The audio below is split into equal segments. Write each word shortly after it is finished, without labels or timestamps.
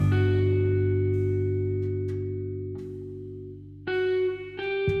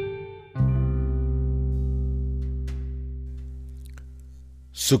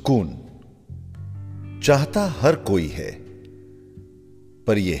सुकून चाहता हर कोई है,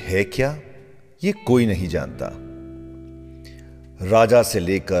 पर यह है क्या, ये कोई नहीं जानता। राजा से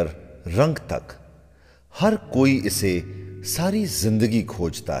लेकर रंग तक हर कोई इसे सारी जिंदगी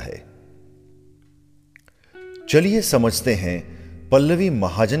खोजता है। चलिए समझते हैं पल्लवी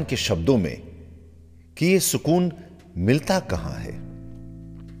महाजन के शब्दों में कि यह सुकून मिलता कहां है।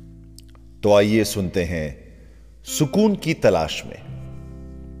 तो आइए सुनते हैं सुकून की तलाश में।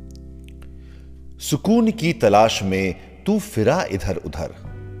 सुकून की तलाश में तू फिरा इधर उधर,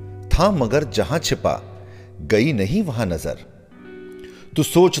 था मगर जहां छिपा गई नहीं वहां नजर। तू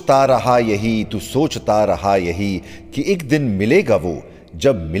सोचता रहा यही, तू सोचता रहा यही कि एक दिन मिलेगा वो,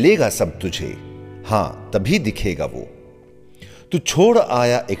 जब मिलेगा सब तुझे, हां तभी दिखेगा वो। तू छोड़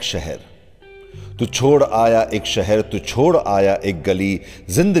आया एक शहर, तू छोड़ आया एक शहर, तू छोड़ आया एक गली,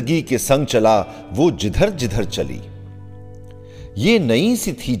 जिंदगी के संग चला वो जिधर जिधर चली। ये नई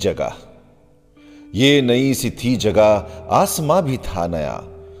सी थी जगह, ये नई सी थी जगह, आसमां भी था नया।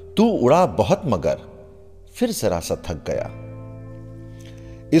 तू उड़ा बहुत मगर फिर जरा सा थक गया।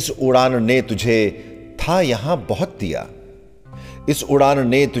 इस उड़ान ने तुझे था यहां बहुत दिया, इस उड़ान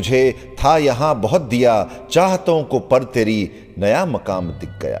ने तुझे था यहां बहुत दिया। चाहतों को पर तेरी नया मकाम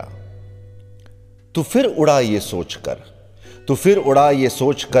दिख गया। तू फिर उड़ा ये सोचकर, तू फिर उड़ा ये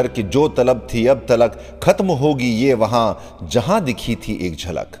सोचकर कि जो तलब थी अब तलक खत्म होगी ये वहां जहां दिखी थी एक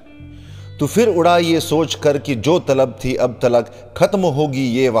झलक। तू फिर उड़ा ये सोचकर कि जो तलब थी अब तलक खत्म होगी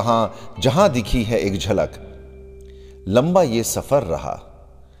ये वहां जहां दिखी है एक झलक। लंबा ये सफर रहा,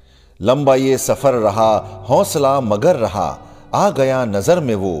 लंबा ये सफर रहा, हौसला मगर रहा। आ गया नजर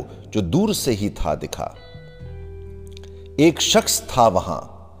में वो जो दूर से ही था दिखा। एक शख्स था वहां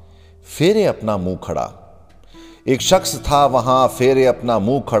फेरे अपना मुंह खड़ा, एक शख्स था वहां फेरे अपना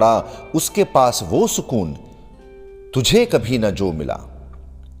मुंह खड़ा। उसके पास वो सुकून तुझे कभी न जो मिला।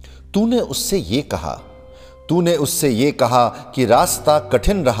 तूने उससे ये कहा, तूने उससे ये कहा कि रास्ता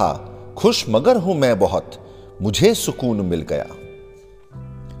कठिन रहा, खुश मगर हूं मैं बहुत, मुझे सुकून मिल गया।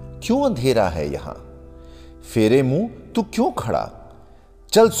 क्यों अंधेरा है यहां, फेरे मुंह तू क्यों खड़ा,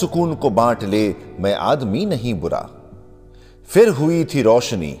 चल सुकून को बांट ले, मैं आदमी नहीं बुरा। फिर हुई थी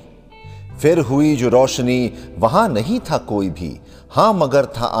रोशनी, फिर हुई जो रोशनी, वहां नहीं था कोई भी, हां मगर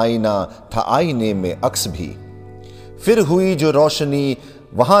था आईना, था आईने में अक्स भी। फिर हुई जो रोशनी,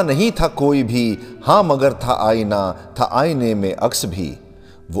 वहां नहीं था कोई भी, हां मगर था आईना, था आईने में अक्स भी।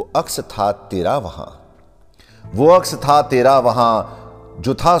 वो अक्स था तेरा वहां, वो अक्स था तेरा वहां,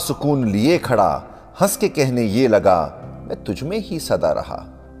 जो था सुकून लिए खड़ा। हंस के कहने ये लगा, मैं तुझ में ही सदा रहा।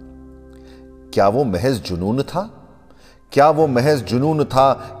 क्या वो महज जुनून था, क्या वो महज जुनून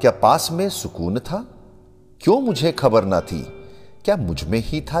था, क्या पास में सुकून था। क्यों मुझे खबर ना थी, क्या मुझ में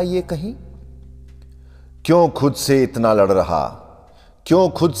ही था ये कहीं। क्यों खुद से इतना लड़ रहा, क्यों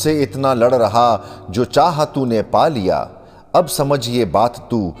खुद से इतना लड़ रहा, जो चाहा तूने पा लिया। अब समझ ये बात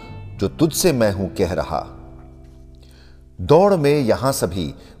तू जो तुझसे मैं हूं कह रहा। दौड़ में यहां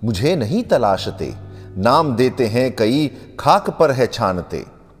सभी मुझे नहीं तलाशते, नाम देते हैं कई खाक पर है छानते।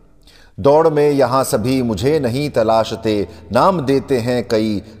 दौड़ में यहां सभी मुझे नहीं तलाशते, नाम देते हैं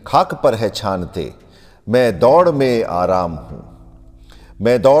कई खाक पर है छानते। मैं दौड़ में आराम हूं,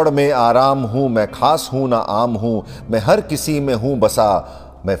 मैं दौड़ में आराम हूं, मैं खास हूं ना आम हूं, मैं हर किसी में हूं बसा,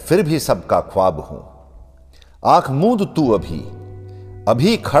 मैं फिर भी सबका ख्वाब हूं। आंख मूंद तू अभी,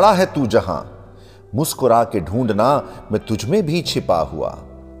 अभी खड़ा है तू जहां, मुस्कुरा के ढूंढना मैं तुझ में भी छिपा हुआ।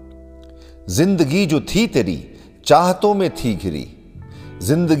 जिंदगी जो थी तेरी चाहतों में थी घिरी,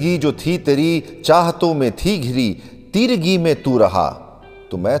 जिंदगी जो थी तेरी चाहतों में थी घिरी। तीरगी में तू रहा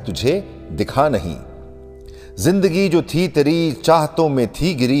तो मैं तुझे दिखा नहीं। जिंदगी जो थी तेरी चाहतों में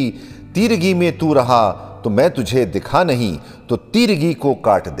थी गिरी, तीरगी में तू रहा तो मैं तुझे दिखा नहीं। तो तीरगी को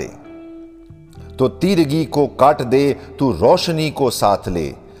काट दे, तो तीरगी को काट दे, तू रोशनी को साथ ले।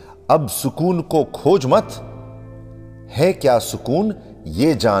 अब सुकून को खोज मत, है क्या सुकून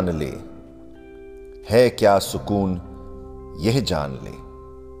ये जान ले, है क्या सुकून यह जान ले।